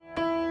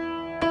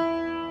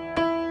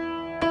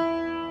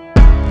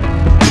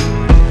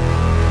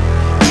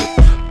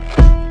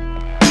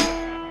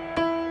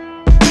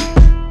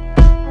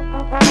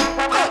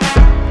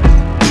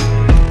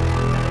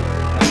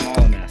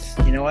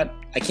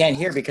can't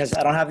hear because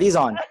I don't have these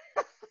on.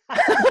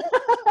 I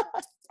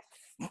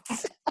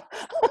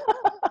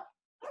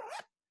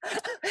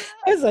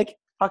was like,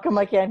 how come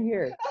I can't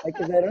hear?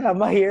 Because I don't have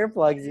my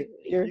earplugs.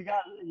 You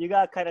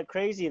got kind of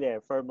crazy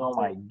there for a Oh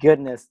my moment.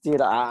 goodness,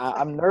 dude!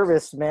 I'm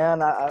nervous, man.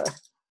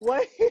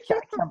 What? I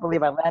can't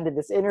believe I landed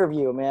this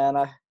interview,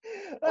 man.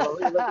 Oh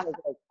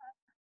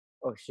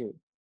shoot,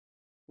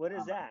 What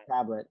is that?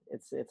 tablet.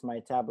 It's my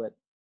tablet.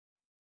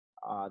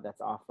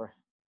 That's offer.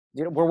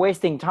 Dude, we're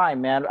wasting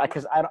time, man.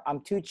 Because I'm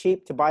too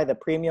cheap to buy the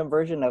premium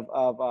version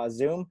of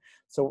Zoom,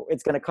 so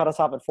it's gonna cut us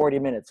off at 40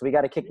 minutes. So we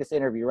got to kick this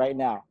interview right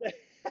now.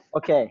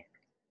 Okay,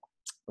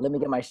 let me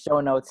get my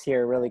show notes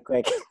here really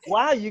quick.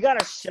 Wow, you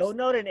got a show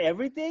note and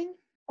everything?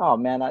 Oh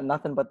man,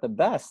 nothing but the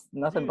best.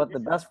 Nothing Dude, but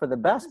the best for the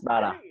best,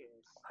 brother.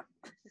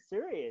 This is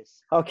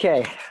serious.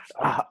 Okay,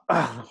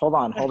 hold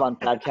on,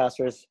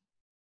 podcasters.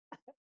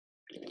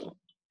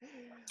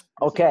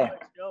 Okay,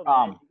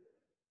 I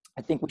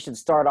think we should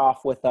start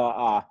off with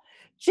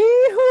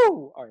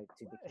chee-hoo! All right,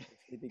 dude, the kids are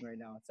sleeping right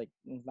now. It's like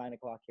 9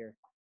 o'clock here.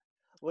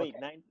 Wait,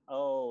 okay. 9?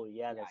 Oh,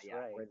 yeah, that's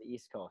right. We're the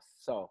East Coast.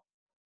 So,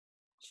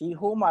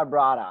 chee-hoo, my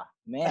brother.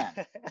 Man,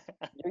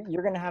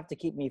 you're going to have to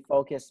keep me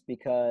focused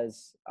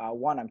because,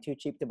 one, I'm too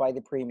cheap to buy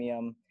the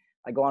premium.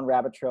 I go on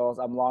rabbit trails.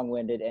 I'm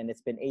long-winded, and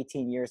it's been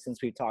 18 years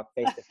since we've talked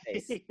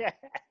face-to-face. Yes.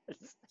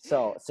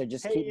 So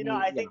just keep me.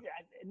 I think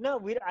no,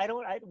 we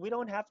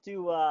don't have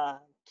to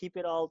keep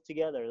it all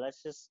together.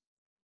 Let's just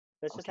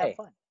have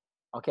fun.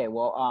 Okay,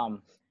 well,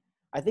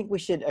 I think we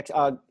should.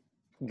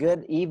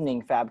 Good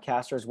evening,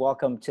 Fabcasters.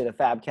 Welcome to the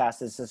Fabcast.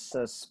 This is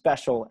a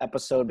special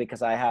episode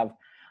because I have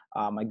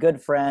my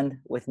good friend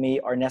with me,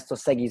 Ernesto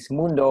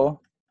Segismundo.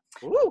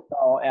 Woo!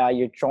 So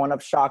you're throwing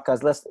up shock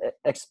because let's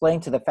explain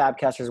to the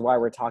Fabcasters why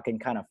we're talking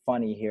kind of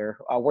funny here.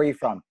 Where are you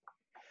from?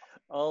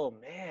 Oh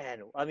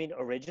man, I mean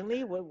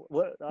originally,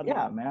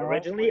 man.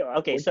 Originally,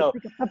 okay, so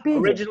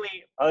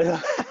originally.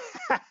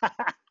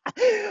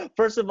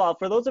 First of all,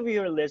 for those of you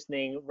who are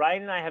listening,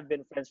 Ryan and I have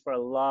been friends for a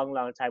long,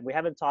 long time. We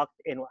haven't talked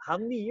in how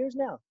many years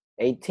now?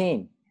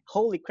 18.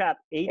 Holy crap,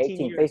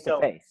 18 years. Face to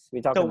face.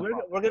 So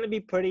we're going to be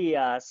pretty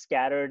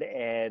scattered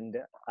and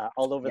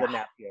all over the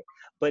map here.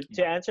 But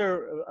to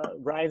answer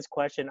Ryan's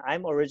question,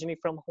 I'm originally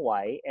from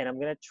Hawaii, and I'm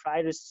going to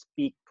try to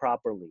speak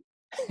properly.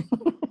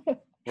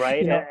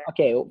 Right?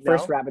 Okay,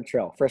 First rabbit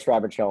trail.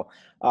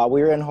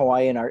 We were in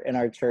Hawaii in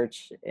our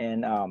church,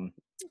 and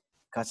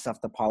got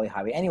stuff the Poly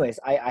Highway. Anyways,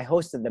 I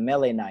hosted the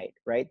Mele night,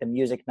 right? The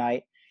music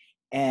night.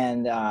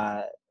 And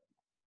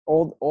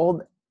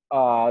old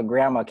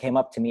grandma came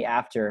up to me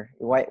after,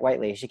 white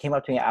lady, she came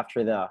up to me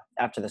after the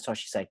show.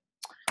 She's like,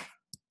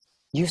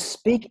 you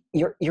speak,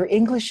 your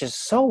English is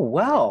so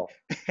well.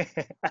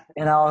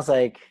 And I was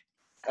like,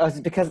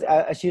 because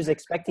she was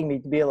expecting me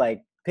to be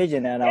like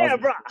Pidgin. And I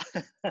was,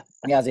 I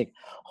was like,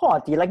 oh,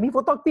 do you like me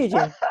for talk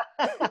Pidgin?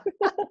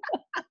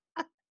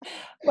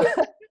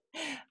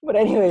 But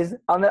anyways,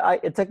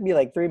 it took me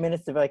like 3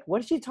 minutes to be like,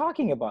 what is she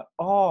talking about?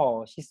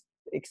 Oh, she's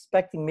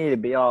expecting me to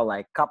be all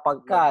like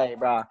kapakai,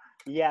 brah.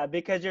 Yeah,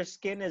 because your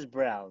skin is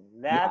brown.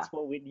 That's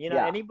what we,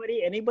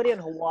 anybody in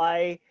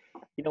Hawaii,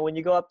 when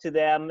you go up to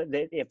them,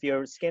 if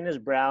your skin is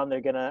brown, they're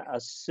going to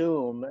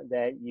assume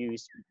that you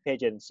speak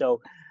Pidgin.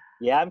 So,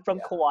 I'm from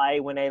Kauai.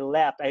 When I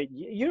left,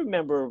 you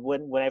remember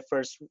when I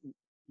first,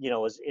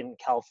 was in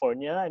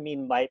California? I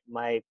mean, my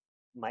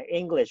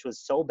English was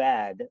so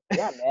bad.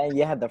 Yeah, man,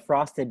 you had the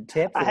frosted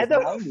tips. I had the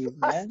 90s,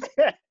 man.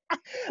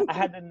 I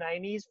had the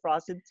 90s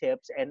frosted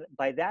tips, and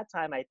by that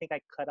time, I think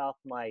I cut off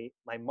my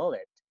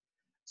mullet.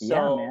 So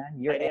yeah, man,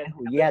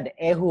 you had the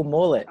Ehu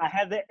mullet. I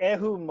had the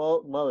Ehu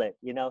mullet,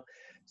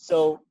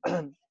 So,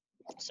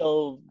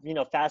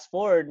 fast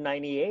forward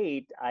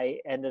 98, I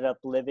ended up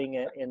living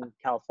in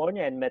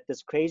California and met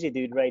this crazy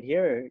dude right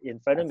here in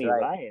front of me,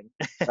 right. Ryan.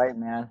 Right,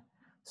 man.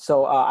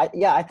 So,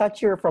 I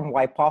thought you were from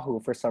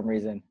Waipahu for some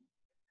reason.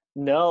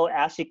 No,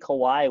 actually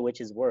Kauai,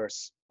 which is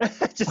worse.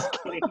 Just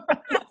kidding.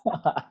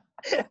 I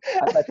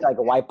thought like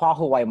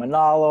Waipahu,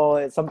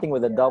 Waimanalo, it's something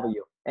with a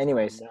W.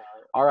 Anyways,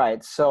 all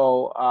right.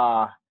 So,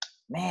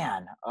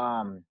 man,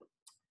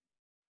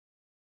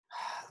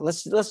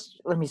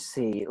 let me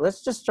see.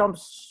 Let's just jump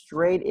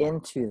straight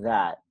into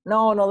that.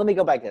 No, let me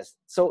go back to this.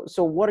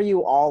 So what are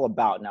you all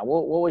about now?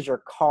 What was your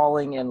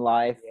calling in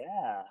life?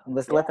 Yeah.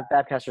 Let the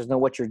Fabcasters know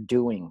what you're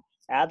doing.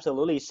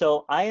 Absolutely.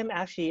 So I am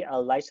actually a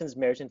licensed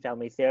marriage and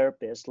family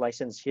therapist,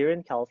 licensed here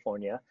in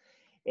California.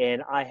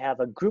 And I have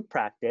a group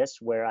practice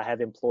where I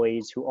have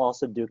employees who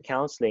also do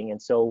counseling.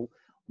 And so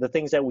the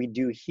things that we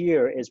do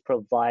here is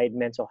provide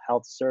mental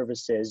health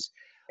services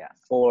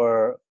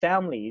for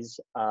families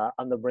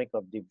on the brink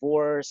of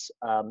divorce.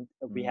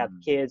 We have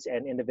kids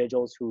and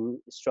individuals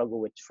who struggle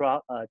with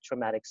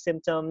traumatic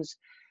symptoms.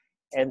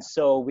 And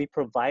so we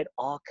provide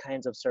all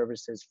kinds of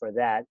services for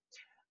that.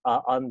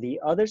 On the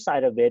other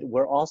side of it,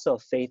 we're also a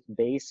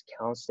faith-based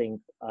counseling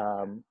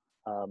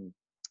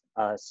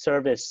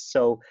service.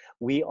 So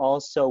we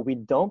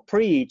don't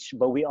preach,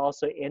 but we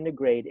also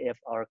integrate, if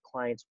our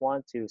clients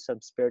want to, some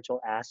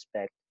spiritual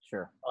aspect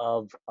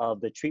of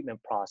the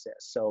treatment process.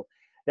 So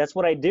that's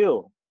what I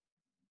do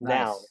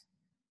now.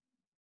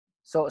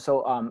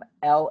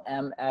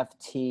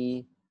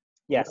 LMFT.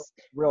 Yes.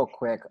 Real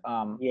quick.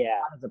 Yeah.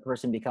 How does a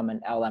person become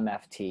an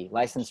LMFT,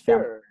 licensed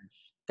family Sure.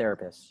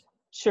 therapist?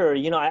 Sure.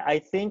 I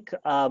think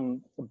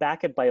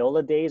back at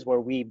Biola days where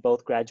we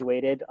both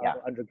graduated, Yeah.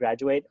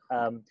 undergraduate,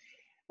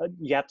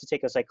 you have to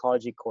take a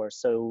psychology course.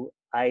 So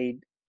I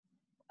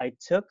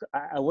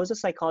was a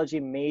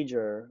psychology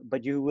major,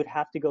 but you would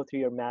have to go through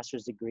your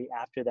master's degree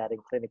after that in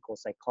clinical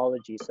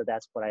psychology. So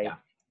that's what I Yeah.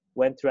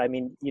 went through. I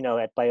mean,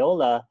 at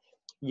Biola,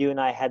 you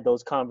and I had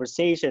those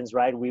conversations,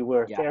 right? We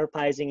were Yeah.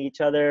 therapizing each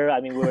other. I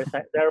mean, we were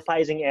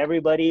therapizing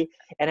everybody.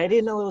 And I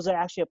didn't know it was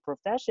actually a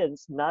profession.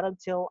 Not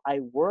until I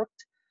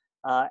worked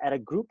at a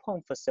group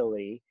home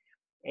facility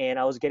and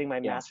I was getting my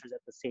Yeah. master's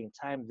at the same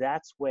time.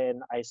 That's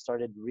when I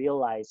started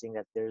realizing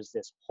that there's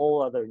this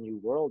whole other new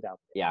world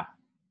out Yeah.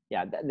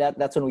 Yeah.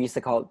 That's when we used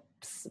to call it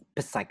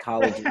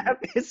psychology. there.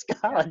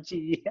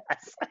 Psychology,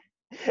 yes.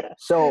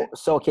 So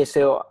okay,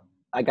 so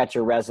I got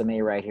your resume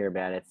right here,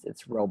 man.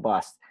 It's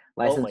robust. Oh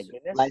my Licensed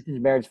goodness.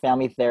 licensed marriage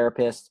family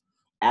therapist,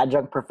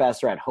 adjunct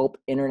professor at Hope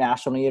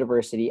International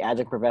University,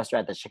 adjunct professor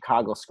at the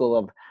Chicago School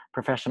of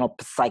Professional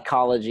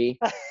Psychology,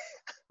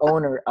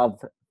 owner of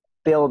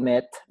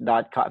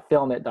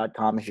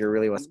Filmit.com if you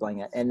really was spelling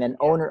it, and then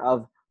Yeah. owner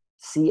of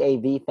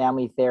CAV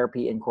Family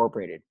Therapy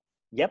Incorporated.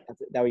 Yep. That's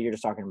what you're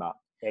just talking about.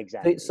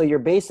 Exactly. So you're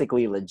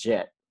basically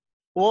legit.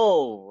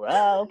 Whoa.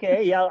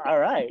 Okay. Yeah. All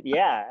right.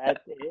 Yeah.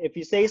 If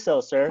you say so,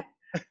 sir.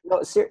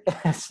 No, sir.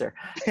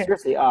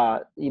 Seriously,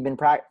 you've been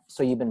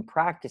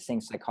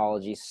practicing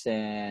psychology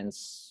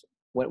since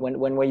when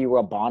were you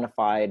a bona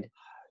fide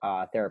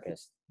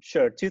therapist?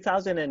 Sure.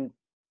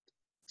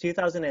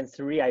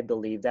 2003, I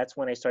believe. That's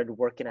when I started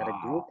working at a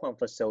group Wow. home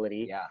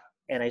facility. Yeah.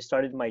 And I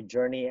started my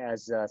journey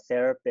as a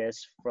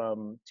therapist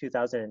from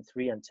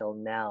 2003 until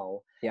now.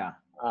 Yeah.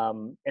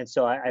 And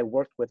so I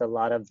worked with a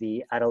lot of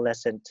the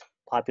adolescent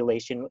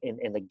population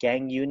in the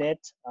gang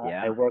unit.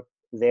 Yeah. I worked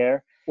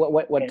there. And,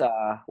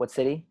 What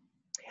city?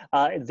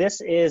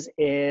 this is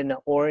in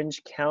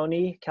Orange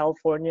County,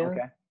 California.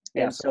 Okay.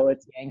 Yeah. And so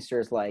it's,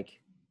 Gangsters, like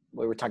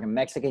we were talking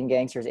Mexican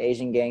gangsters,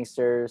 Asian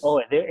gangsters.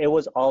 it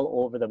was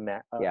all over the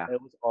map. Yeah. It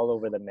was all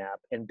over the map.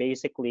 And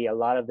basically, a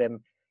lot of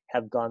them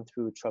have gone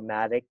through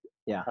traumatic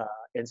Yeah.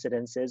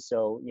 incidences.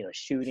 So,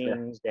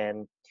 shootings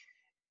and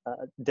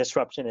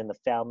disruption in the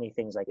family,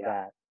 things like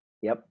that.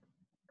 Yep.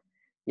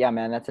 Yeah,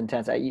 man, that's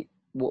intense.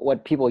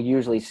 What people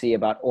usually see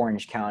about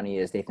Orange County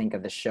is they think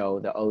of the show,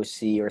 the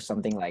OC, or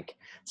something like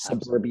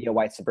suburbia,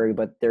 white suburbia.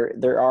 But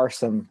there are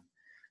some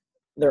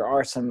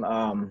there's some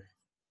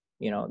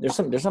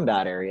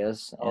bad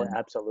areas. Oh,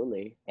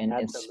 absolutely.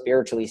 And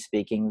spiritually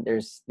speaking,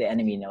 there's the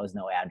enemy knows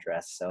no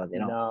address, so they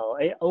don't. No.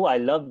 I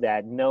love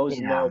that. Knows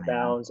no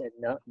bounds and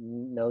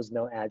knows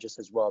no address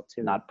as well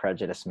too. Not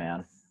prejudice,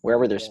 man.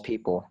 Wherever there's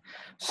people.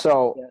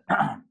 So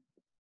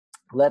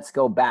let's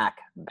go back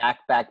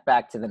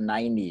to the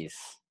 90s.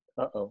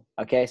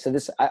 Okay, so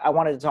I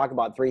wanted to talk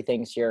about three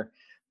things here.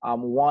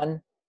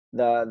 One,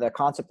 the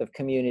concept of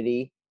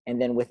community, and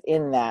then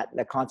within that,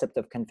 the concept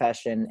of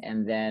confession,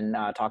 and then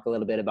talk a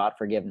little bit about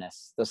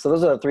forgiveness. So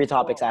those are the three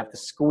topics I have to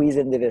squeeze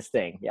into this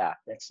thing. Yeah.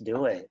 Let's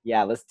do it.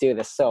 Yeah, let's do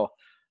this. So,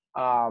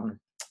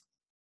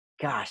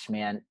 gosh,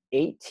 man,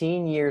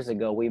 18 years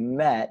ago, we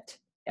met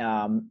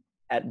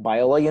at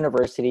Biola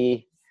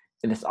University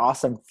in this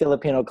awesome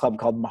Filipino club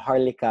called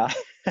Maharlika.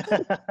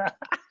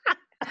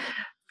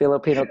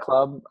 Filipino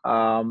club.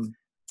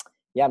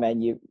 Yeah,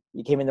 man, you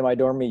came into my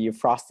dorm and you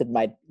frosted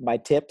my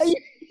tips.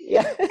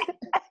 Yeah.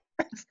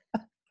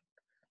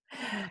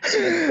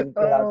 Didn't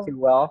turn out too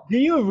well. Do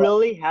you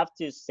really have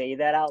to say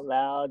that out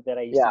loud that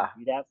I used to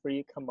do that for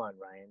you? Come on,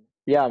 Ryan.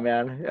 Yeah,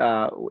 man.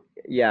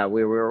 Yeah,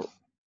 we were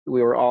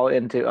all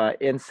into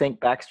NSYNC,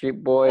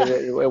 Backstreet Boys,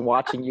 and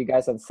watching you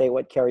guys on Say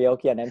What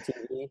Karaoke on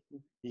MTV.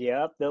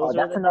 Yep,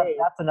 that's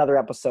another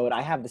episode.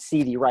 I have the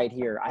CD right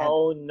here.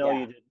 You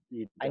didn't.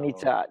 I need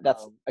to.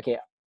 That's okay.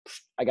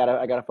 I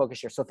gotta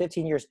focus here. So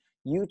 15 years.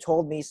 You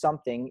told me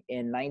something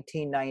in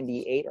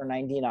 1998 or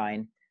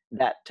 99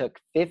 that took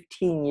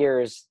 15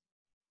 years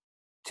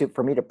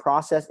for me to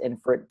process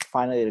and for it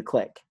finally to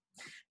click.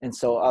 And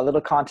so a little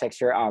context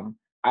here.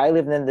 I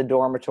lived in the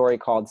dormitory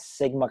called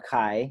Sigma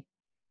Chi,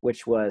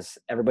 which was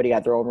everybody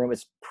got their own room.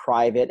 It's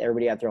private.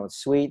 Everybody got their own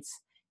suites.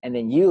 And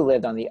then you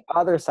lived on the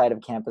other side of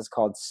campus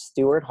called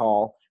Stewart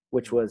Hall,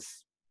 which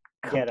was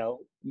ghetto.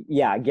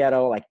 Yeah,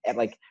 ghetto. Like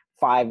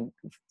five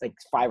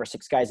or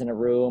six guys in a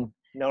room.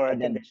 No air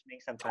conditioning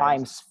sometimes.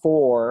 Times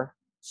 4.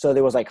 So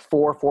there was like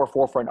 4,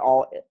 and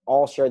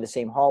all shared the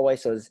same hallway.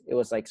 So it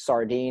was like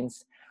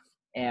sardines.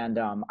 And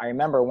I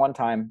remember one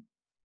time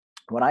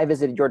when I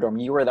visited your dorm,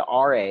 you were the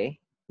RA,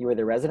 you were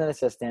the resident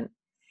assistant,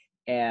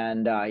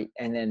 and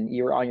then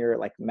you were on your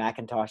like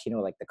Macintosh,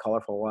 like the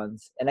colorful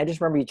ones. And I just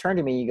remember you turned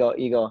to me, you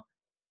go,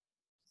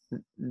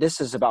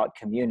 this is about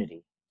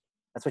community.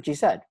 That's what you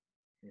said.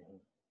 Mm-hmm.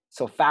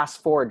 So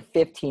fast forward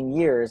 15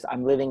 years,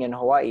 I'm living in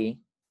Hawaii.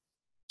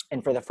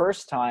 And for the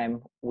first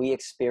time, we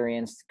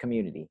experienced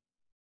community.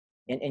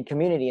 In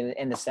community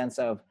in the sense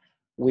of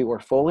we were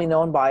fully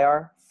known by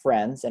our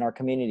friends in our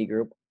community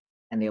group,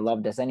 and they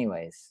loved us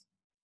anyways.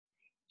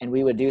 and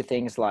we would do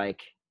things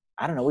like,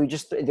 I don't know,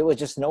 it was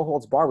just no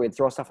holds barred. We'd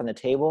throw stuff on the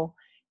table,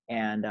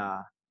 and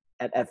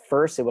at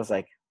first it was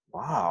like,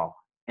 wow,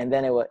 and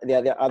then it was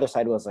the other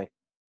side was like,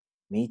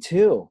 me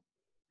too.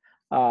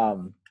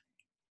 um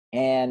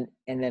and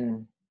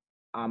then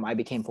I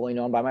became fully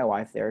known by my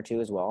wife there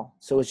too as well.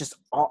 So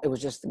it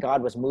was just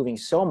God was moving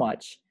so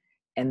much.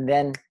 And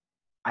then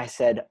I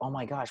said, oh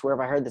my gosh, where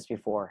have I heard this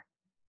before?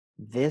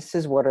 This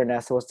is what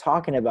Ernesto was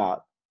talking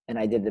about. And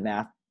I did the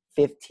math,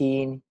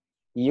 15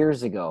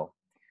 years ago.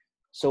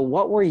 So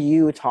what were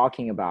you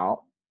talking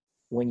about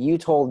when you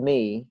told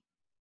me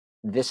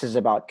this is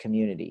about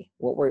community?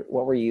 What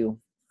were you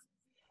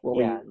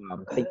Yeah.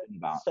 thinking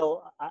about?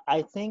 So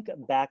I think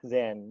back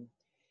then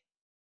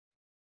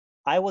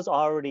I was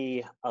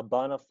already a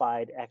bona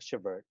fide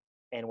extrovert.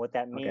 And what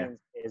that Okay. means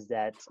is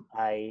that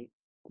I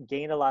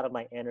gained a lot of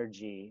my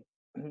energy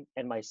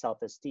and my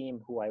self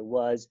esteem, who I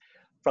was,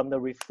 from the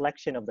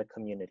reflection of the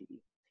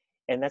community.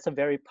 And that's a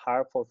very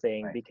powerful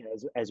thing, Right.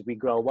 because as we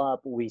grow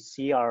up, we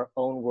see our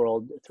own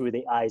world through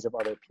the eyes of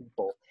other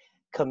people.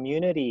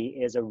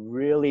 Community is a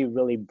really,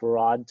 really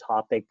broad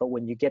topic, but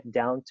when you get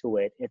down to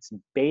it, it's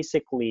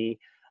basically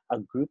a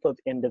group of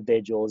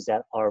individuals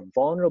that are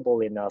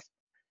vulnerable enough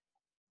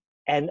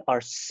and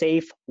are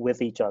safe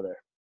with each other.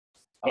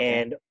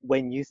 Okay. And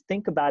when you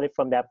think about it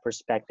from that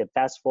perspective,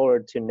 fast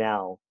forward to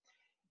now,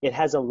 it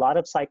has a lot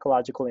of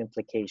psychological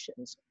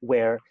implications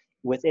where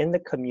within the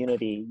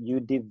community, you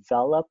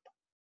develop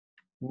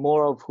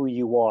more of who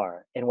you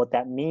are. And what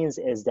that means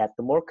is that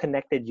the more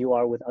connected you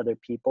are with other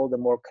people, the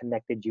more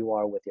connected you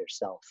are with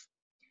yourself.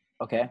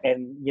 Okay.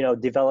 And,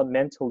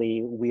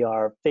 developmentally, we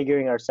are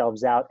figuring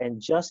ourselves out. And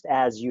just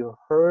as you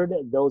heard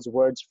those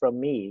words from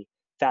me,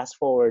 fast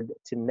forward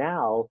to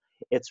now,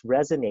 it's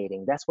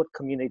resonating. That's what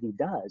community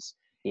does.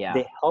 Yeah.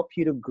 They help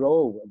you to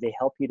grow. They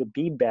help you to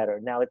be better.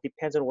 Now, it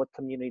depends on what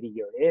community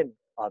you're in,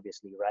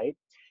 obviously, right?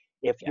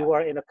 If Yeah. you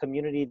are in a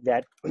community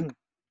that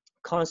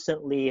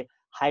constantly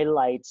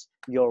highlights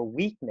your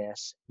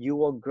weakness, you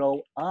will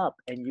grow up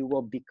and you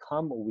will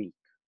become weak.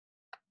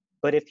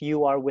 But if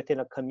you are within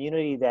a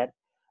community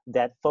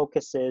that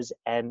focuses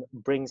and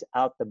brings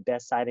out the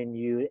best side in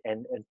you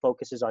and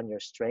focuses on your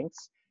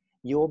strengths,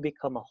 you will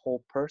become a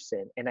whole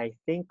person. And I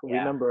think, Yeah.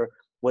 remember,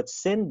 what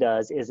sin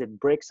does is it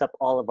breaks up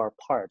all of our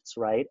parts,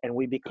 right? And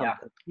we become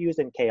confused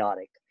and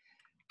chaotic.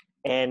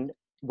 And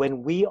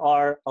when we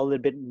are a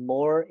little bit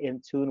more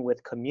in tune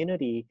with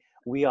community,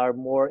 we are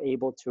more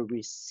able to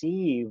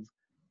receive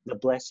the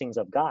blessings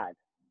of God,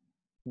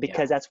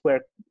 because that's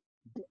where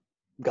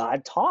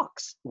God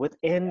talks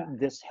within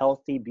this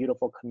healthy,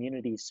 beautiful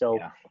community. So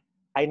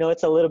I know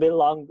it's a little bit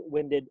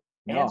long-winded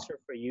answer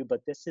for you,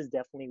 but this is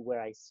definitely where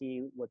I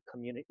see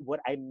what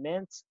I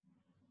meant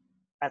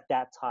at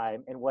that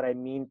time and what I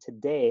mean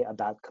today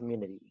about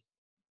community.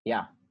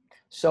 Yeah.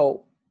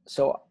 So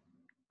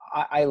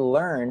I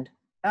learned,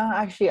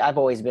 actually,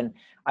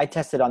 I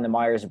tested on the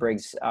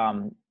Myers-Briggs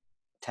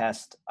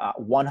test,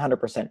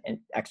 100%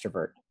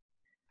 extrovert.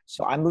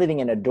 So I'm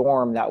living in a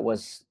dorm that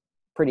was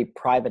pretty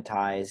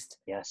privatized.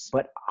 Yes.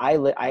 But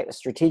I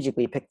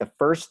strategically picked the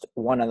first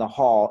one in the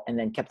hall and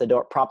then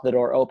propped the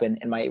door open.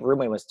 And my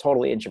roommate was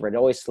totally introverted,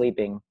 always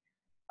sleeping.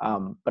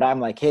 But I'm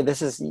like, hey,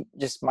 this is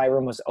just, my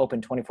room was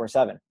open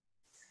 24/7.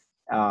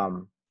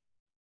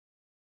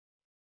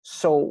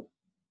 So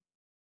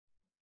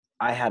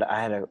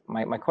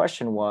my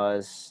question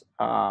was,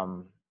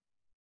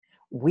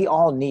 we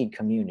all need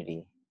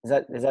community. Is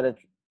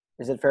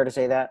it fair to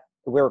say that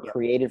we're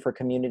created for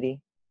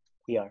community?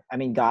 We are. I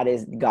mean, God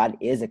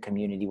is a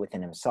community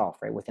within himself,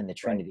 right? Within the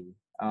Trinity.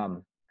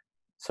 Right.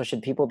 So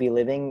should people be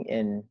living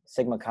in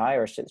Sigma Chi,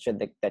 or should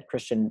that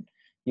Christian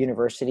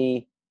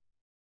university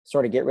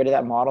sort of get rid of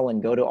that model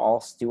and go to all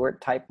Stewart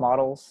type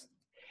models?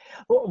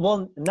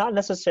 Well, not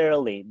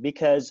necessarily,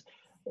 because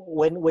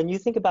when you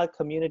think about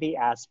community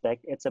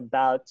aspect, it's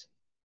about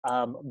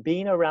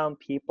being around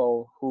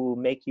people who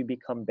make you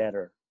become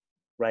better,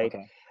 right?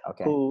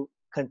 Okay. Who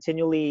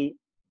continually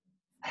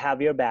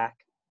have your back.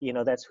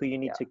 That's who you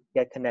need to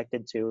get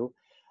connected to.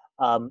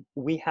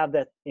 We have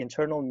that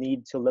internal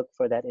need to look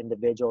for that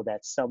individual,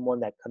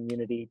 that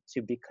community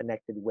to be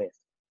connected with.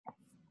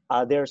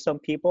 There are some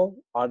people,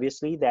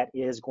 obviously, that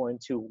is going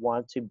to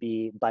want to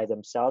be by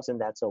themselves, and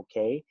that's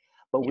okay.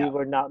 But we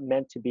were not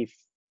meant to be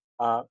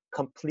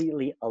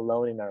completely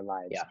alone in our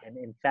lives. Yeah. And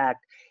in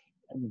fact,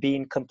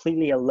 being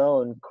completely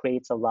alone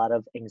creates a lot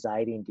of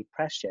anxiety and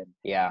depression.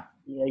 Yeah.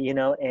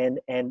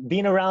 And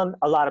being around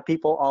a lot of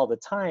people all the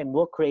time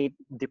will create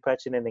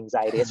depression and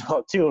anxiety as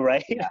well too,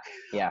 right?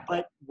 Yeah.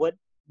 But what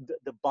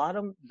the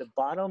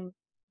bottom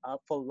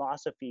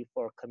philosophy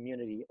for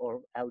community,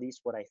 or at least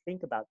what I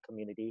think about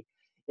community,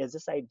 is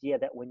this idea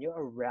that when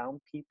you're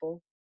around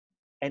people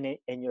and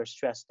you're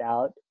stressed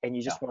out and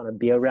you just want to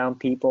be around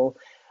people,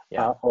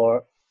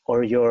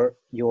 or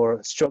you're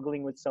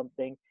struggling with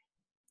something,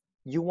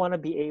 you want to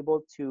be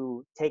able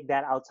to take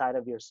that outside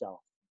of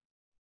yourself,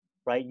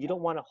 right? You don't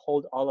want to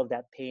hold all of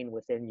that pain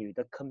within you.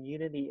 The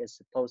community is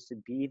supposed to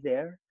be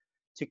there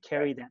to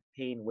carry that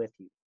pain with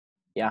you.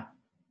 Yeah.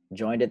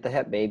 Joined at the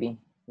hip, baby.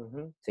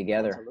 Mm-hmm.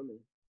 together. Absolutely.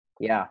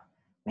 Yeah,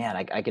 man,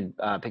 I could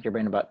pick your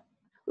brain about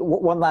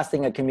one last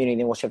thing, a community,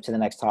 then we'll shift to the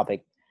next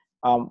topic.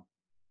 Um,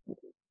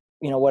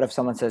 what if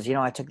someone says,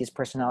 I took these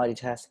personality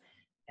tests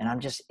and I'm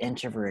just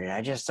introverted.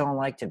 I just don't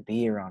like to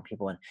be around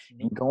people,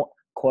 Mm-hmm. and go,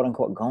 quote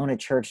unquote, going to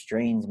church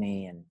drains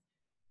me, and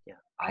Yeah.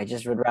 I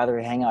just would rather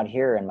hang out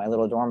here in my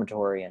little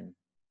dormitory and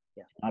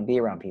not be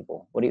around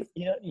people. What do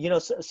you?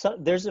 So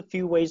there's a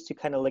few ways to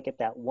kind of look at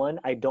that. One,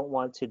 I don't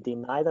want to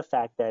deny the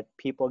fact that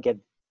people get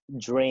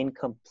drained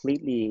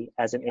completely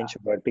as an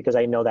introvert, because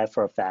I know that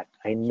for a fact.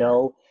 I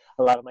know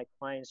a lot of my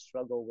clients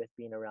struggle with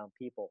being around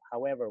people.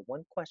 However,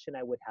 one question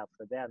I would have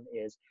for them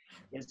is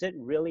it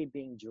really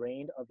being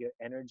drained of your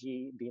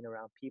energy being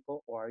around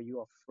people, or are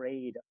you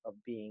afraid of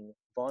being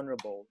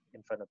vulnerable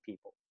in front of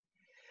people?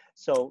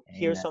 So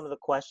here's Amen. some of the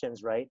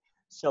questions, right?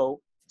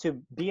 So to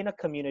be in a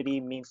community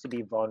means to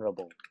be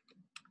vulnerable.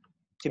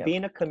 To be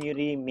in a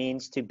community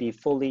means to be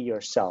fully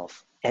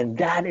yourself. And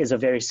that is a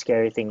very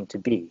scary thing to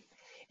be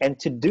and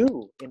to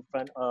do in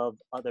front of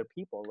other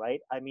people, right?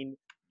 I mean,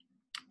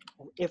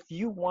 if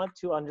you want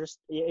to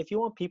understand, if you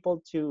want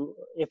people to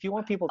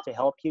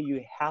help you,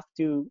 you have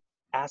to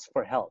ask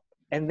for help.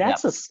 And Yep.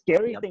 that's a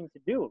scary Yep. thing to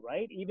do,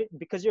 right? Even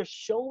because you're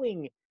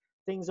showing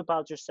things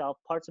about yourself,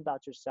 parts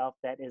about yourself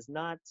that is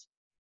not,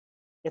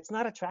 it's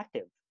not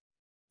attractive,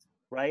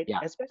 right? Yeah,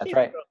 Especially that's if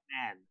right. you're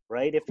a man,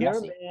 right? If It's you're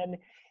a messy. man,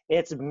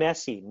 it's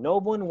messy. No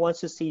one wants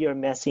to see your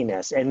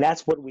messiness. And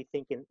that's what we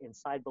think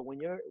inside. But when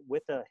you're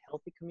with a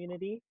healthy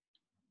community,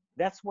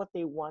 that's what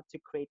they want to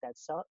create that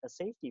a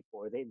safety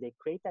for. They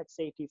create that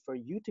safety for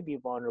you to be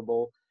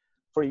vulnerable,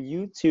 for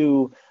you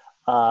to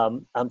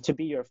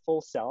be your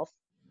full self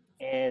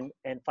and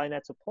find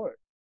that support.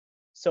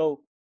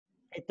 So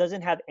it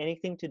doesn't have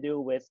anything to do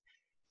with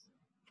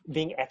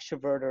being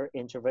extrovert or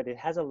introvert. It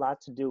has a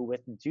lot to do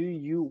with, do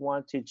you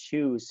want to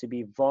choose to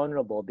be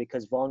vulnerable?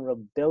 Because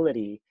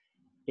vulnerability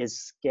is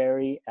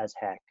scary as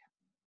heck.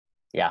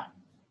 Yeah.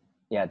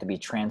 Yeah. To be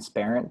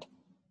transparent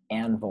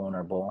and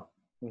vulnerable.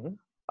 Mm-hmm.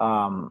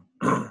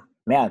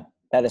 Man,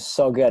 that is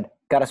so good.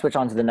 Got to switch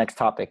on to the next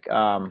topic.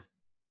 By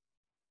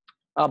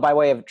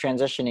way of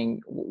transitioning,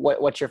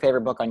 what's your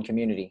favorite book on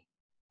community?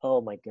 Oh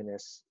my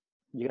goodness.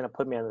 You're going to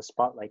put me on the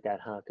spot like that,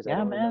 huh? Because I Yeah,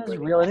 don't man, remember it's a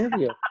any. real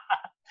interview.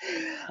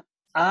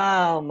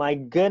 Oh my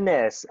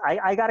goodness.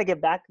 I got to get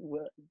back.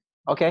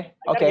 Okay. I got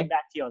to Okay. get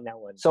back to you on that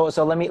one. So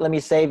let me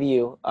save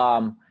you.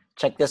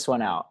 Check this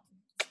one out.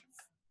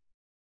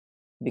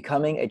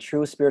 Becoming a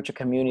True Spiritual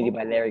Community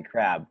by Larry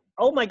Crabb.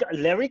 Oh my God.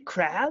 Larry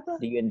Crabb?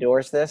 Do you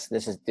endorse this?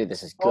 This is Oh, good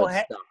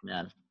stuff,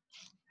 man.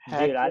 dude,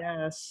 Heck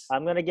yes.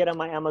 I'm going to get on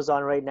my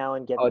Amazon right now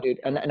and get. Oh, dude.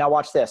 And now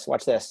watch this.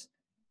 Watch this.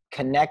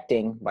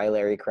 Connecting by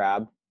Larry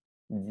Crabb.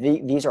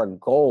 These are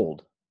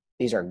gold.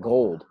 These are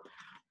gold.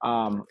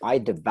 I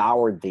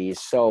devoured these.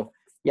 So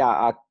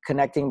yeah,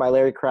 Connecting by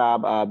Larry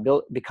Crabb,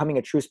 Becoming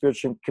a True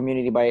Spiritual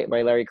Community by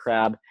Larry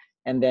Crabb.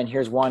 And then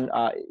here's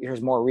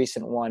here's more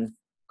recent one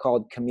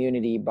called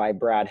Community by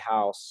Brad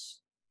House.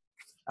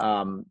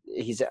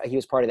 He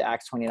was part of the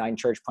Acts 29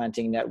 church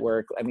planting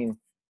network. I mean,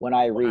 when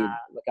I read,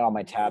 look at all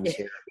my tabs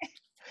here.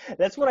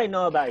 That's what I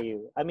know about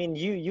you. I mean,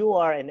 you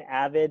are an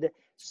avid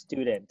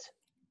student.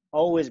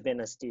 Always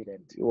been a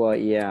student. Well,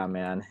 yeah,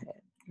 man.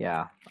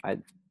 Yeah.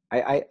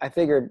 I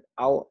figured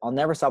I'll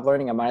never stop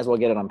learning. I might as well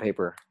get it on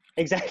paper.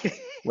 Exactly.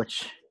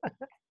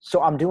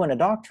 So I'm doing a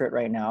doctorate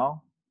right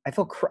now. I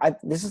feel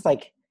this is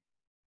like,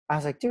 I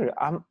was like, dude,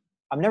 I'm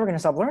never going to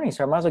stop learning.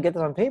 So I might as well get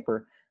this on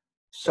paper.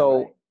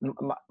 So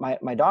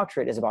my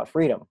doctorate is about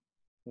freedom.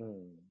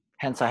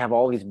 Hence I have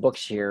all these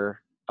books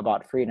here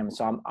about freedom.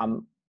 So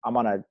I'm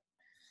on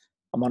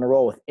a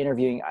roll with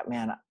interviewing.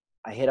 Man,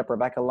 I hit up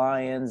Rebecca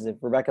Lyons. If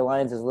Rebecca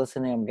Lyons is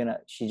listening,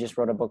 she just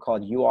wrote a book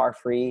called You Are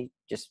Free.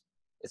 It's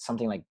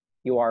something like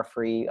You Are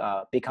Free,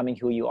 Becoming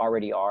Who You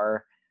Already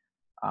Are.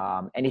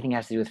 Anything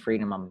has to do with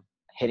freedom, I'm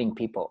hitting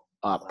people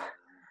up.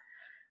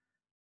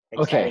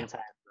 Wow. Exciting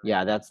time.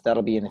 Yeah,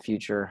 that'll be in the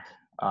future.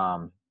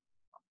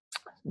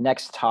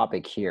 Next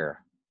topic here.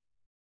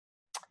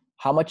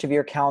 How much of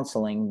your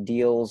counseling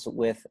deals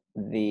with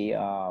the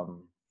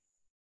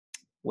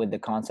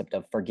concept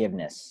of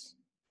forgiveness?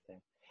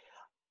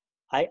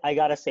 I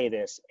gotta say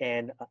this,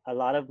 and a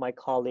lot of my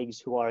colleagues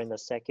who are in the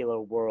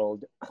secular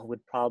world would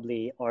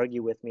probably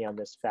argue with me on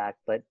this fact,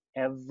 but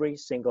every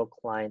single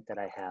client that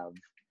I have,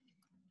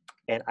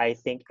 and I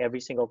think every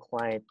single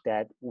client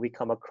that we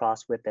come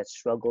across with that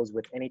struggles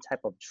with any type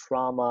of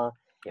trauma,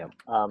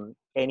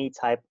 any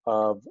type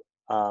of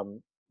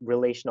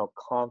relational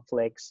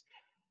conflicts,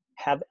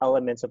 have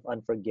elements of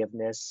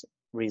unforgiveness,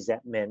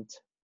 resentment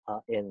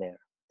in there.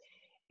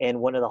 And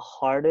one of the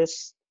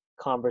hardest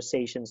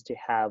conversations to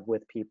have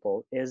with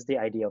people is the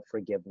idea of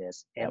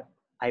forgiveness. And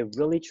I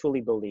really truly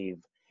believe,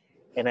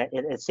 and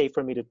it's safe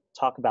for me to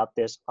talk about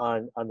this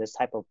on this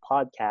type of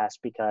podcast,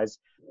 because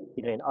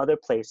in other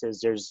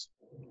places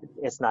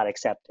it's not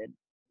accepted.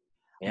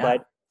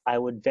 But I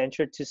would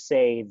venture to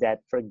say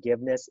that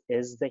forgiveness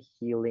is the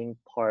healing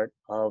part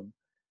of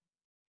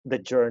the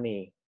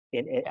journey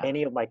in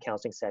any of my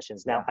counseling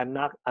sessions. Now, I'm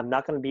not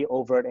going to be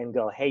overt and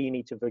go, hey, you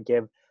need to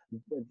forgive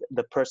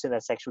the person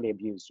that sexually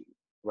abused you,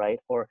 right?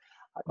 Or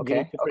you Okay.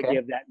 need to Okay.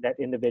 forgive that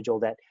individual,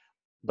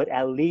 but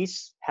at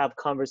least have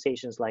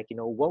conversations like,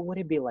 what would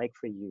it be like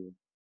for you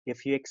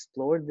if you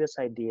explored this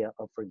idea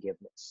of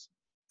forgiveness?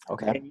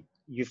 Okay. Then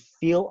you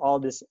feel all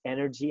this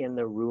energy in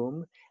the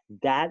room.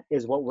 That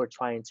is what we're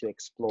trying to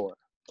explore.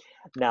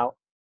 Now,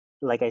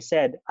 like I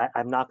said,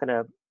 I'm not going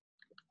to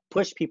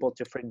push people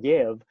to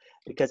forgive,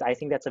 because I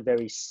think that's a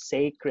very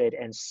sacred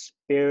and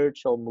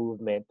spiritual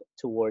movement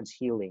towards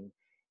healing.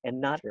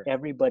 And not Sure.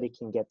 everybody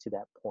can get to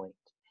that point.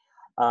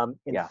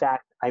 In Yeah.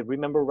 fact, I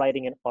remember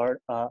writing an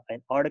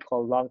article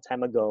a long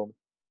time ago.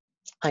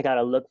 I got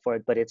to look for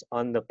it, but it's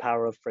on the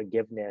power of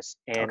forgiveness.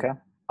 And Okay.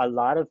 a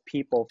lot of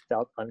people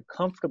felt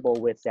uncomfortable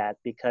with that,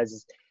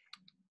 because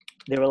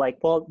they were like,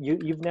 well,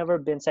 you've never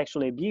been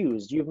sexually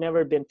abused. You've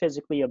never been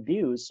physically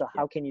abused. So Yeah.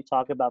 how can you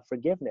talk about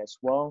forgiveness?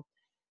 Well,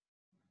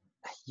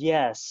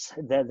 yes,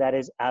 that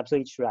is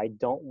absolutely true. I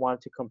don't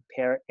want to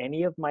compare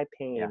any of my Yeah.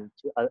 pain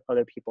to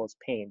other people's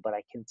pain, but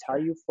I can tell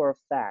Sure. you for a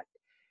fact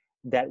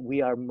that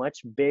we are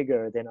much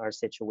bigger than our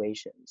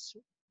situations.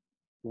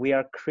 We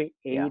are Yeah.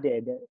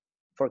 created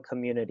for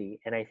community.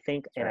 And I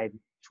think, That's and right. I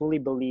truly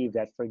believe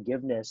that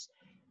forgiveness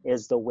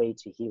is the way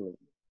to healing.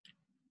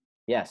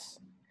 Yes.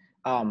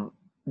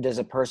 Does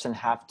a person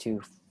have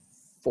to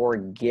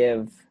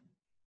forgive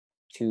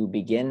to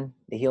begin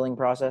the healing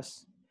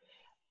process?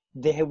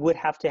 They would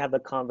have to have a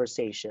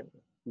conversation.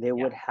 They Yeah.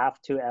 would have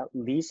to at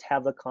least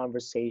have a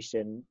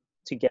conversation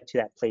to get to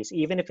that place,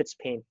 even if it's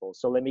painful.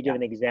 So let me give Yeah.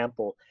 an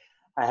example.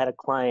 I had a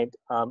client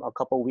a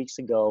couple of weeks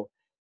ago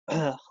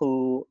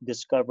who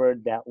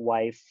discovered that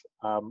wife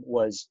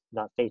was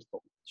not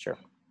faithful. Sure.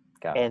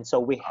 Got it. And so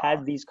we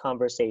had these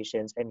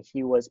conversations, and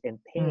he was in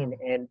pain.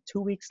 Hmm. And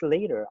 2 weeks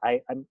later,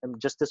 I'm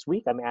just this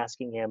week, I'm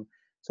asking him,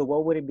 so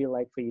what would it be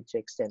like for you to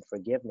extend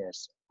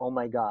forgiveness? Oh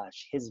my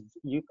gosh,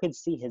 you could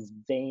see his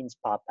veins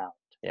pop out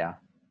Yeah.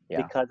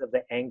 Yeah. because of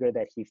the anger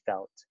that he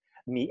felt.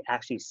 Me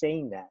actually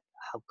saying that,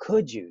 how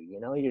could you?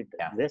 You're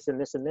Yeah. this and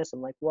this and this.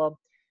 I'm like, well,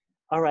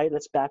 all right,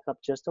 let's back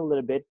up just a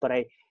little bit. But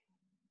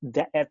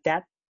at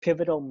that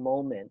pivotal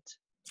moment,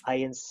 I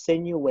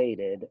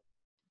insinuated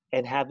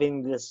and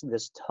having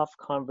this tough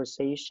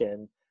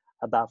conversation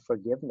about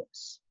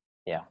forgiveness,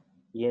 Yeah.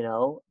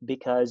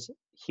 because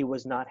he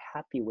was not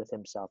happy with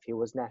himself. He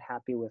was not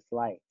happy with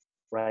life,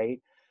 right?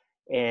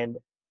 And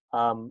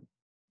um,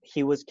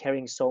 he was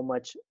carrying so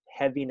much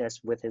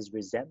heaviness with his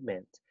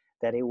resentment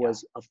that it Yeah.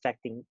 was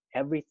affecting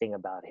everything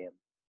about him.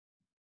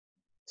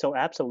 So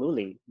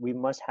absolutely, we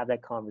must have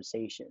that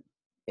conversation.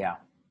 Yeah.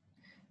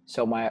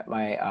 So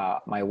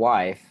my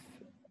wife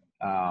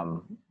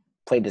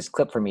played this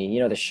clip for me. You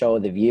know the show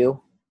The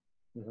View,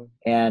 Hmm.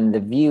 and The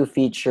View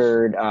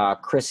featured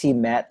Chrissy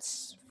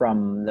Metz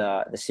from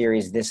the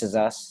series This Is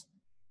Us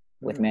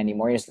with Mm. Mandy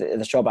Moore. It's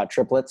the show about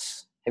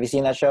triplets. Have you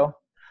seen that show?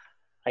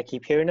 I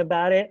keep hearing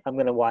about it. I'm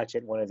gonna watch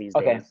it one of these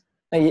Okay.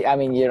 days. I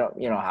mean, you don't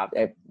have,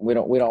 we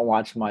don't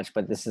watch much,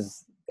 but this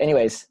is,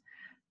 anyways.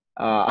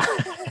 Uh,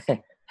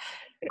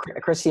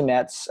 Chrissy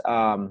Metz,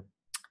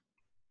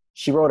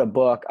 she wrote a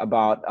book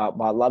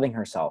about loving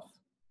herself,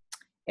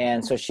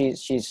 and so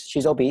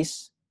she's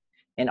obese,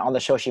 and on the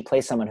show she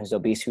plays someone who's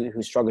obese,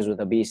 who struggles with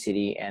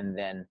obesity, and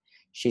then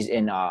she's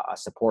in a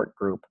support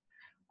group.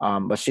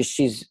 But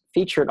she's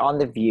featured on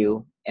The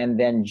View, and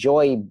then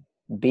Joy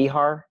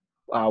Behar,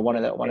 one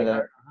of the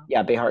Uh-huh.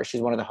 yeah, Behar,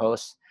 she's one of the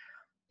hosts.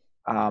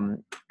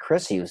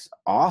 Chrissy was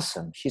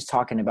awesome. She's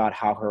talking about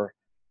how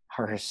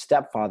her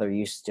stepfather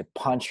used to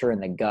punch her in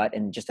the gut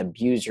and just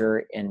abuse her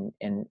in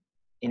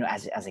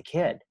as a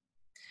kid.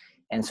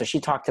 And so she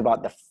talked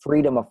about the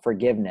freedom of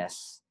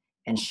forgiveness.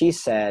 And she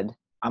said,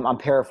 I'm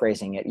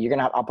paraphrasing it.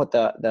 I'll put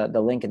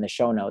the link in the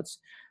show notes.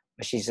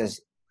 But she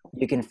says,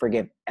 you can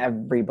forgive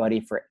everybody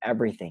for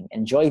everything.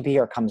 And Joy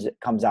Behar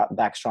comes out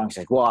back strong. She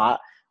says, well,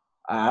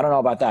 I don't know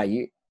about that.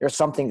 There's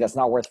something that's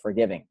not worth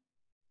forgiving.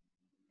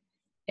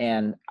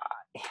 And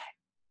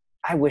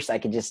I wish I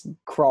could just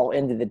crawl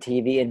into the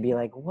TV and be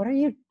like, what are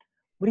you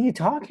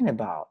talking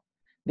about?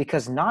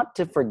 Because not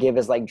to forgive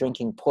is like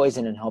drinking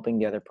poison and hoping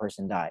the other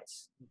person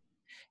dies.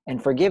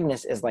 And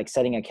forgiveness is like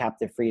setting a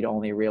captive free to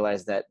only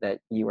realize that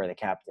you are the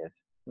captive.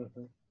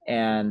 Hmm.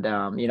 And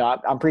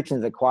I'm preaching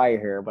to the choir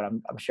here, but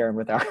I'm sharing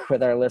with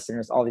our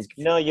listeners all these.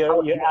 No, How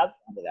would you respond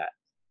to that?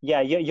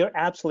 yeah, you're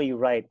absolutely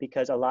right,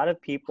 because a lot of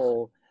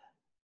people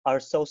are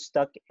so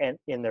stuck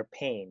in their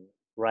pain,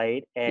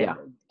 right? Yeah,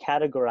 And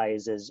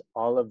categorizes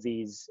all of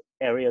these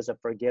areas of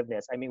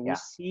forgiveness. I mean, we yeah,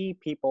 see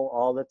people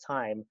all the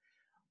time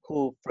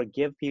who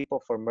forgive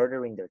people for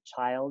murdering their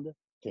child,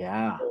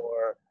 yeah,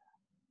 or,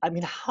 I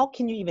mean, how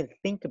can you even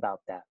think about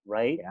that,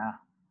 right? yeah,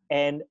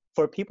 And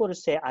for people to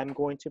say, I'm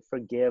going to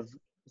forgive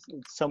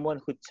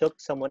someone who took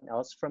someone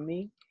else from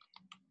me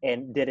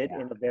and did it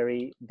yeah. in a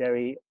very,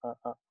 very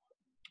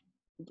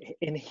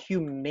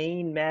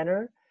inhumane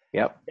manner,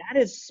 Yep. that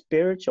is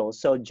spiritual.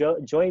 So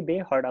Joy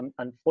Behar,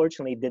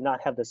 unfortunately, did not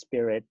have the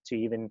spirit to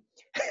even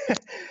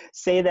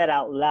say that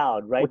out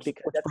loud, right? Which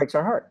Because breaks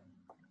our heart.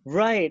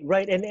 right.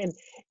 And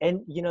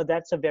And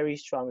that's a very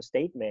strong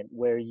statement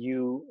where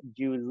you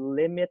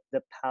limit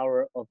the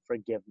power of Yeah.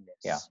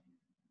 forgiveness,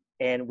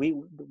 and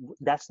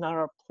that's not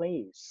our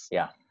place.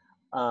 Yeah.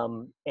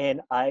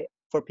 And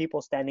for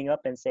people standing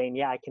up and saying,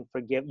 yeah, I can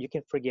forgive, you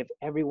can forgive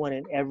everyone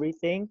and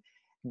everything,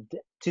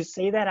 to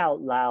say that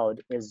out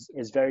loud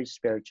is very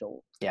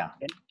spiritual. Yeah.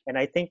 And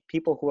I think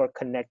people who are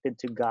connected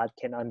to God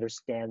can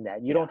understand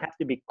that. You don't have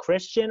to be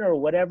Christian or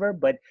whatever,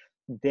 but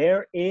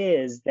there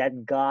is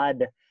that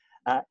God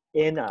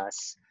in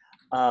us.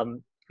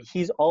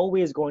 He's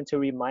always going to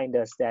remind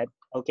us that,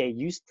 okay,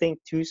 you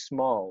think too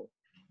small,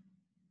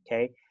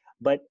 okay?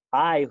 But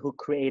I, who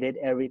created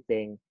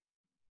everything,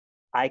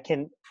 I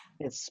can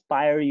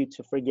inspire you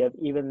to forgive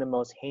even the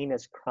most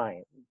heinous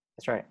crime.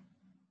 That's right.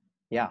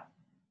 Yeah.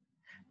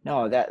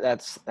 No, that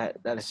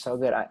is so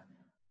good. I've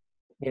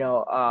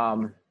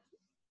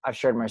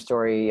shared my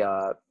story,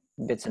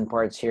 bits and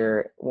parts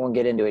here. Won't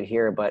get into it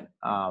here, but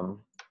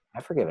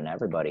I've forgiven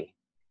everybody.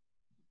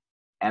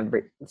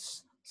 Every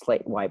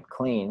slate wiped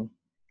clean.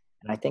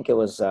 And I think it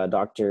was I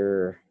think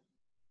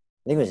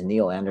it was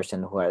Neil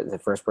Anderson the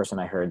first person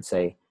I heard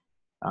say,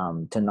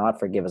 to not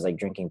forgive is like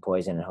drinking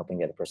poison and hoping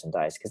that the person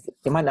dies, because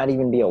they might not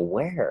even be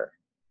aware.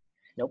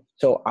 Nope.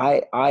 So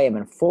I am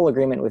in full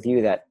agreement with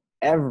you that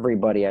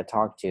everybody I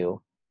talk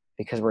to,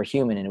 because we're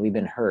human and we've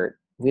been hurt,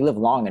 we live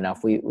long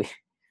enough.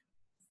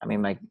 I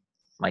mean,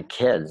 my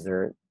kids,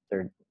 they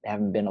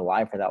haven't been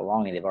alive for that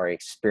long and they've already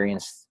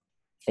experienced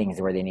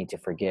things where they need to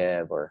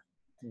forgive. Or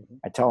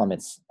I tell them,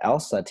 it's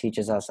Elsa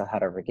teaches us how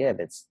to forgive.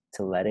 It's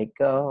to let it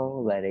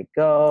go, let it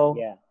go.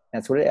 Yeah.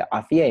 That's what it,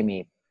 afie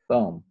me,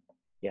 boom.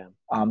 Yeah.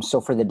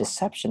 So for the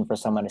deception for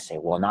someone to say,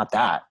 well, not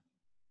that.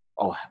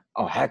 Oh,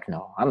 heck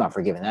no, I'm not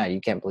forgiving that. You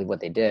can't believe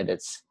what they did.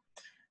 It's,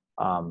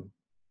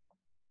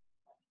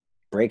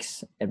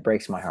 it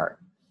breaks my heart.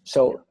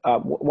 So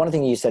one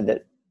thing you said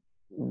that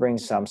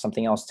brings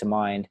something else to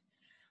mind.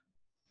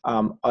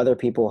 Other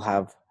people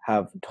have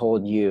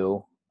told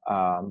you,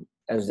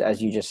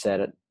 as you just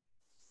said,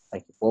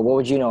 like, well, what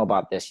would you know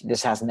about this?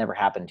 This has never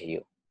happened to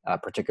you,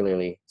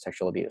 particularly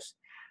sexual abuse.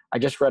 I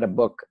just read a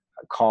book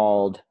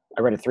I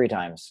read it 3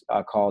 times,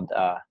 called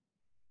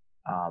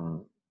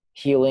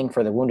Healing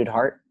for the Wounded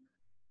Heart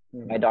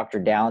by Dr.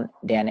 Dan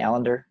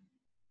Allender.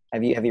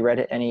 Have you read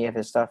it, any of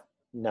his stuff?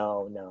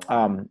 No.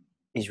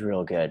 He's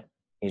real good.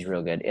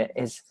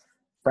 His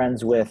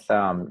friends with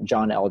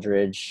John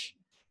Eldridge.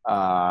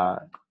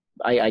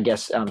 I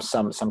guess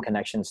some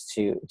connections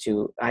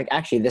to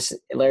actually, this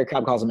Larry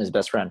Cobb calls him his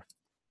best friend.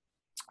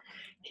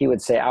 He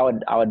would say, I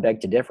would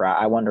beg to differ.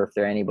 I wonder if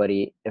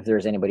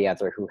there's anybody out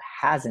there who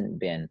hasn't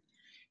been.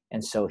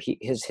 And so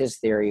his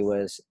theory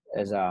was,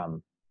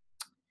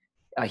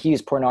 he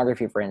used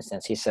pornography, for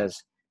instance. He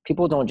says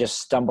people don't just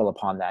stumble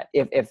upon that.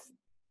 If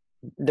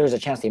there's a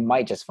chance they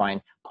might just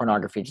find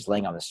pornography just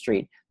laying on the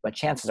street, but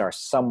chances are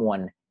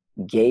someone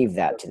gave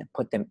that to them,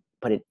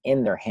 put it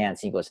in their hands.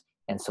 He goes,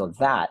 and so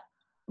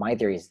my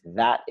theory is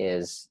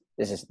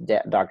this is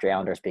Dr.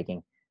 Allender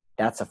speaking,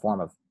 that's a form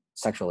of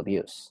sexual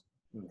abuse.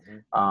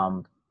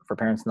 For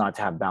parents not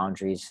to have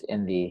boundaries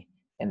in the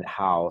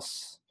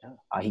house.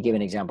 He gave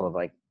an example of,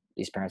 like,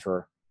 these parents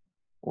were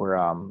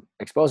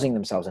exposing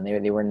themselves and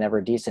they were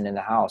never decent in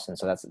the house, and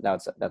so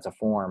that's a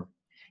form.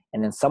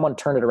 And then someone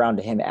turned it around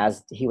to him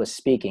as he was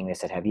speaking. They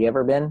said, have you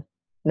ever been?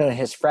 No,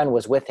 his friend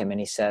was with him,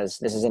 and he says,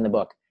 this is in the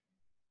book,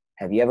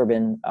 have you ever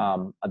been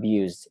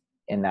abused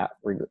in that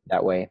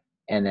way?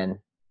 And then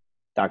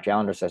Dr.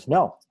 Allender says,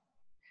 no.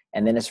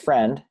 And then his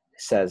friend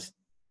says,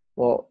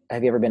 well,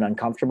 have you ever been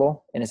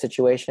uncomfortable in a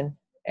situation?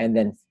 And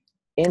then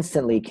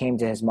instantly came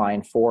to his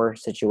mind 4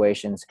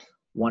 situations,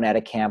 one at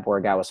a camp where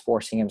a guy was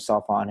forcing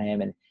himself on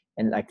him, and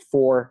like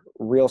 4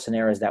 real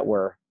scenarios that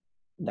were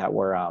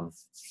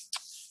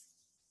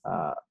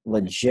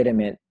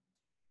legitimate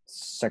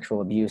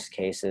sexual abuse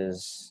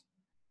cases.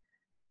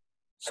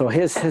 So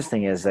his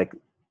thing is, like,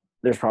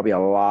 there's probably a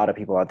lot of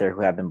people out there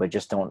who have been, but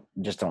just don't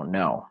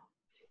know.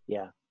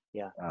 Yeah.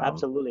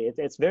 Absolutely.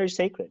 It's very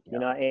sacred.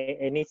 Yeah.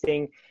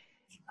 Anything,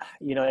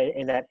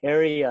 in that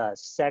area,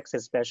 sex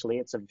especially,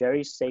 it's a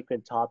very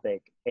sacred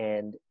topic,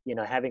 and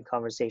having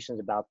conversations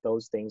about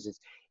those things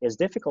is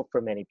difficult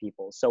for many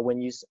people. So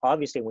when you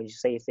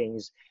say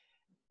things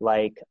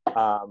like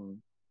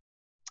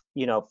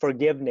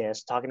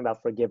forgiveness, talking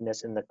about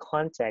forgiveness in the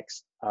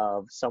context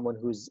of someone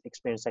who's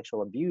experienced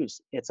sexual abuse,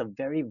 it's a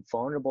very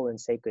vulnerable and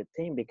sacred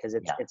thing, because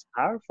it's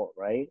powerful,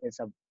 right? It's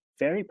a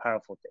very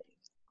powerful thing.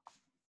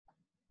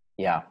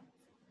 Yeah.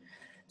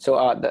 So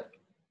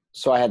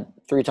so I had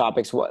 3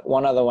 topics.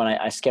 One other one,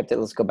 I skipped it.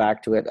 Let's go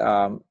back to it.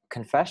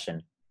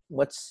 Confession.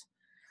 What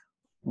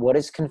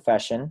is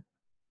confession,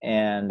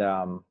 and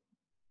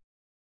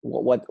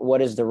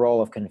what is the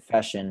role of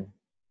confession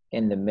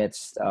in the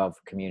midst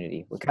of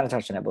community? We kind of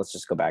touched on that, but let's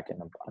just go back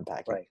and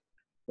unpack it.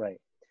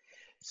 Right.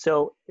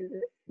 So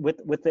with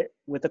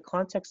the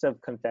context of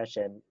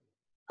confession,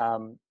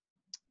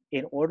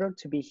 in order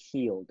to be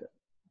healed,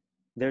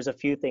 there's a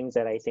few things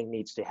that I think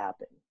needs to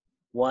happen.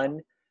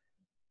 One,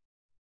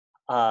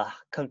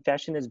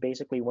 Confession is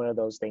basically one of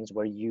those things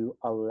where you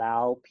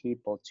allow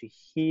people to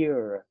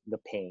hear the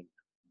pain,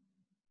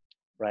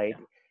 right?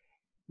 Yeah.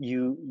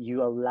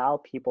 You allow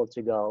people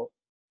to go,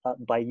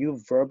 by you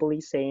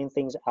verbally saying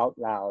things out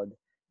loud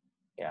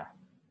Yeah.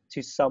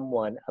 to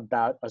someone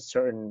about a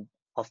certain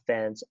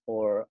offense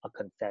or a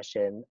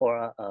confession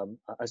or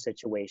a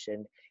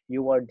situation.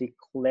 You are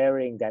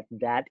declaring that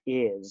that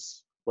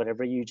is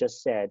whatever you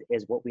just said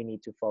is what we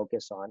need to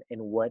focus on,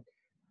 and what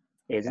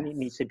isn't, it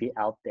needs Yes. to be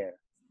out there,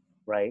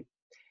 right?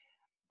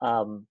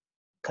 um,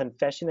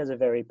 Confession is a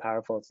very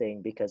powerful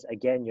thing, because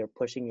again, you're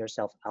pushing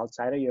yourself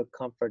outside of your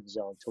comfort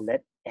zone to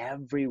let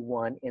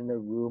everyone in the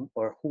room,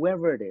 or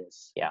whoever it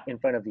is Yeah. in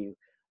front of you,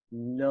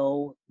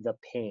 know the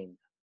pain,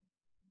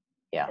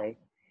 Yeah. okay,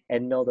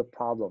 and know the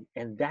problem.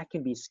 And that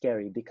can be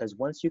scary, because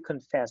once you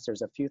confess,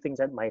 there's a few things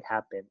that might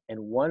happen, and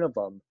one of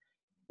them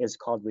is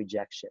called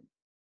rejection.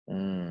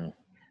 Mm,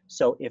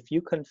 So if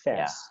you yeah.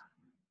 confess,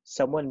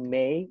 someone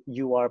may,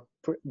 you are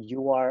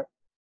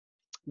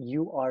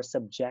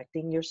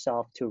subjecting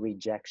yourself to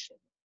rejection.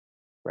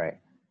 Right.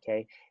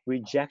 Okay,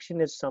 rejection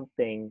is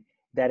something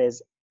that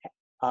is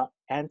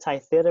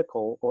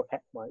antithetical, or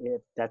well,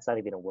 that's not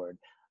even a word.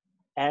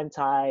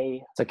 Anti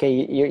It's okay.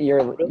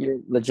 You're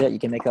legit. You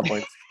can make up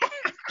words.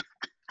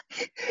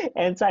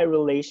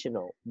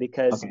 Anti-relational,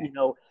 because Okay.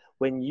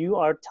 when you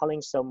are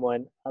telling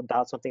someone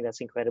about something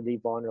that's incredibly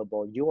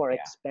vulnerable, you are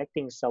Yeah.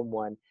 expecting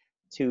someone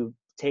to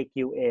take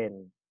you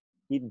in,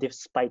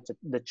 despite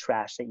the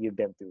trash that you've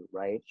been through,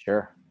 right?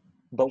 Sure.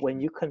 But when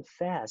you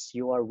confess,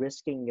 you are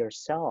risking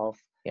yourself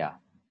Yeah.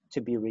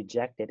 to be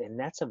rejected, and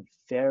that's a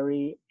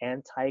very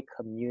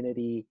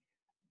anti-community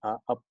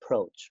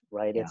approach,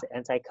 right? Yeah. It's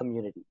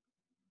anti-community,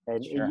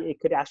 and Sure. it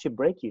could actually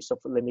break you. So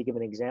let me give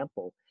an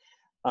example.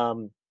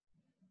 um,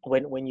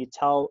 when you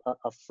tell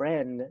a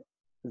friend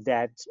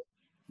that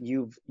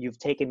you've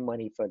taken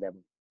money from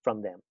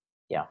them,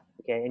 Yeah.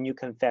 okay, and you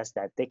confess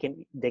that, they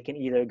can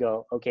either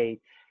go, okay,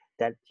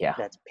 that Yeah.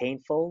 that's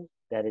painful,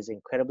 that is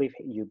incredibly,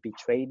 you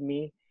betrayed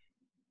me,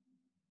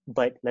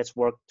 but let's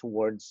work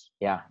towards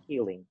Yeah.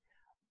 healing.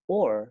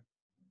 Or,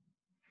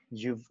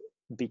 you've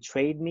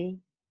betrayed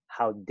me.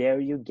 How dare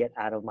you get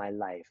out of my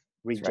life?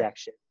 That's right.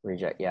 Rejection.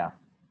 Reject. Yeah.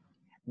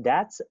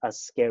 That's a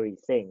scary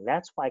thing.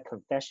 That's why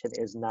confession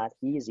is not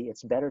easy.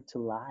 It's better to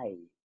lie,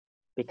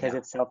 because Yeah.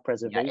 it's Yeah.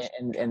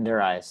 self-preservation. In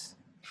their eyes.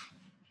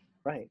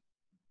 Right.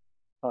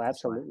 Oh,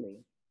 That's why.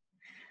 absolutely.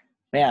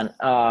 Man.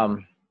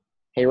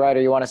 Hey,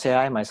 Ryder, you want to say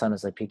hi? My son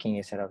is like peeking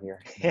his head over here.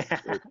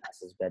 It's way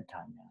past his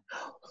bedtime, man.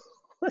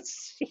 Let's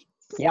see.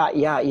 Yeah.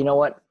 Yeah. You know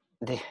what?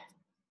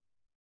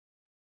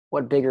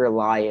 What bigger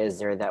lie is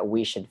there that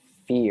we should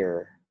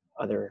fear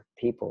other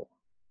people?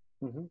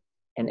 Hmm.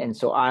 And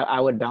so I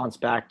would bounce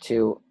back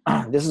to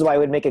this is why I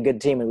would make a good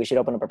team, and we should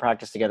open up a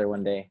practice together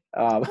one day.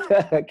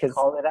 Because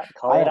Call it out.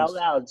 Call I it am out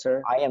loud,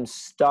 sir. I am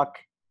stuck.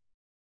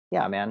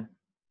 Yeah, man.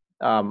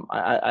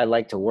 I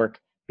like to work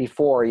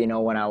before,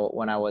 when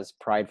I was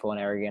prideful and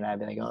arrogant, I'd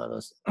be like, oh,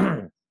 those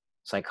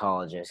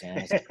psychologists,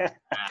 it's like,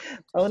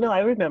 Oh no, I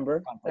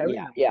remember. I yeah,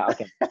 remember. yeah,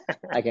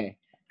 okay.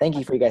 Thank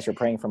you for you guys for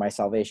praying for my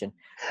salvation,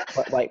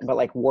 but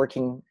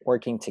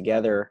working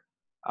together,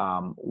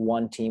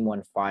 one team,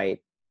 one fight.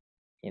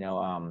 You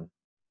know,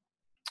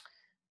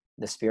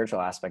 the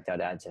spiritual aspect I'd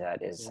add to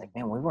that is like,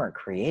 man, we weren't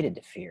created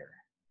to fear.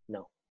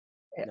 No,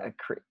 no.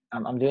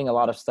 I'm doing a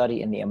lot of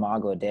study in the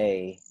Imago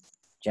Dei,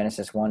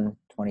 Genesis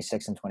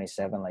 1:26 and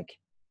 27. Like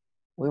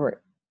I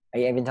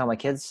even tell my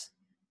kids,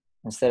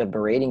 instead of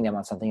berating them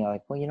on something,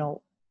 like,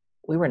 well,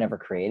 we were never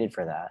created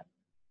for that.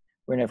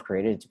 We're never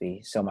created to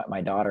be. So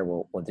my daughter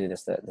will do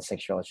this, the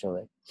 6-year-old, she'll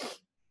like,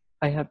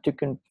 I have to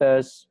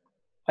confess,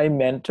 I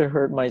meant to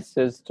hurt my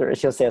sister.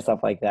 She'll say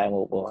stuff like that, and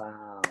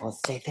Wow. we'll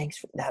say, thanks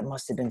for that.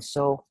 Must have been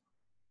so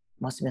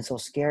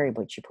scary,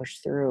 but you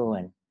pushed through,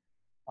 and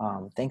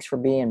thanks for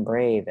being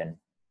brave. And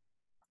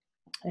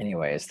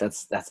anyways,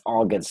 that's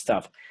all good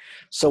stuff.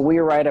 So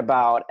we're right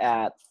about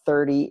at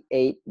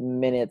 38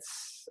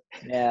 minutes.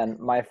 Man,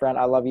 my friend,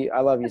 I love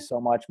you so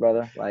much,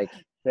 brother. Like,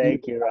 you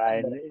Thank you, are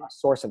Ryan. a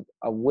source of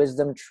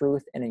wisdom,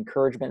 truth, and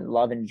encouragement,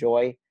 love, and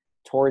joy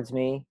towards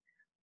me.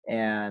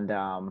 And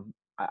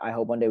I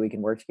hope one day we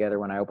can work together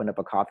when I open up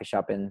a coffee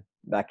shop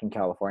back in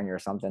California or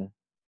something.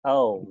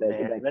 Oh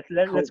man, Like,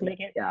 let's make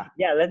it. yeah,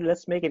 Yeah,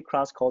 let's make it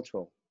cross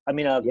cultural. I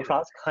mean, yeah,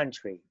 cross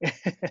country.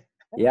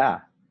 yeah.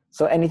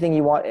 So anything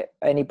you want,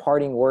 any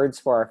parting words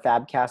for our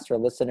Fabcaster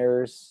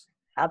listeners?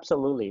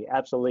 Absolutely,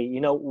 absolutely.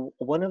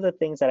 One of the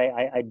things that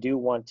I do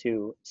want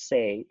to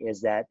say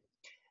is that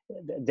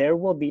there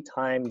will be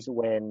times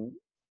when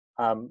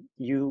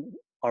you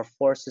are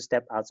forced to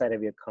step outside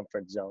of your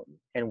comfort zone,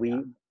 and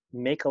we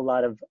make a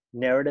lot of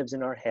narratives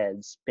in our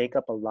heads, make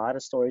up a lot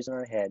of stories in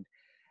our head,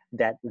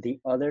 that the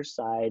other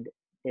side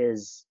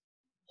is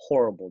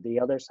horrible. The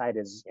other side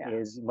is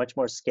much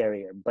more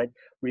scarier. But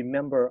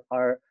remember,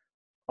 our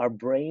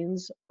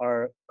brains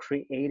are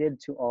created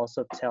to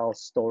also tell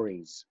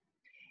stories.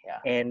 Yeah.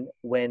 And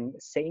when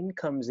Satan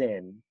comes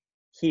in,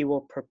 he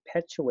will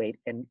perpetuate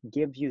and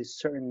give you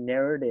certain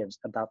narratives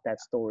about that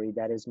story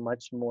that is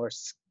much more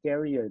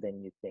scarier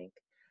than you think.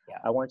 Yeah.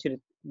 I want you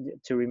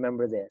to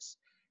remember this.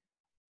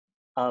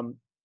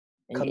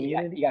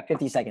 Community. You got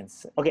 50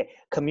 seconds. Okay,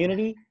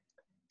 community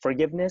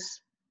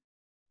forgiveness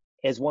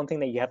is one thing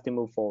that you have to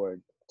move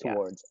forward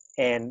towards,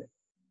 and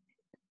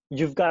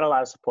you've got a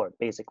lot of support,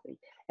 basically.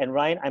 And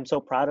Ryan, I'm so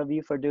proud of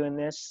you for doing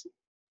this,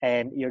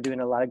 and you're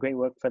doing a lot of great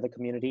work for the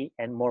community,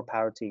 and more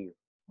power to you.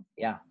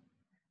 Yeah.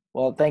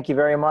 Well, thank you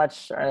very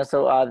much,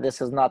 Ernesto.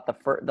 This is not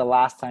the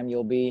last time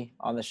you'll be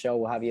on the show.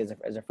 We'll have you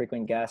as a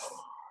frequent guest.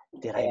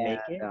 Did I make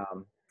it?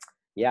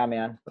 Yeah,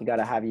 man, we got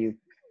to have you.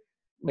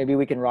 Maybe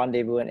we can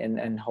rendezvous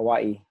in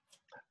Hawaii.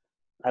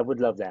 I would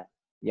love that.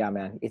 Yeah,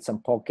 man. Eat some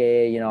poke,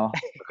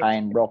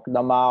 and broke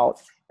them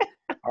out.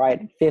 All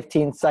right,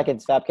 15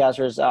 seconds,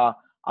 Fabcasters.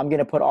 I'm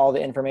gonna put all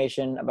the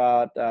information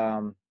about,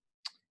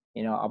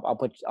 I'll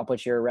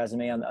put your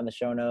resume on the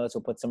show notes.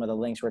 We'll put some of the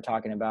links we're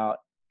talking about,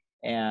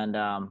 and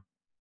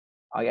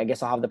I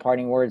guess I'll have the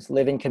parting words: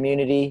 live in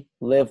community,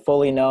 live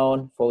fully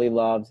known, fully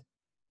loved.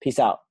 Peace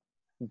out.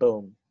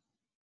 Boom.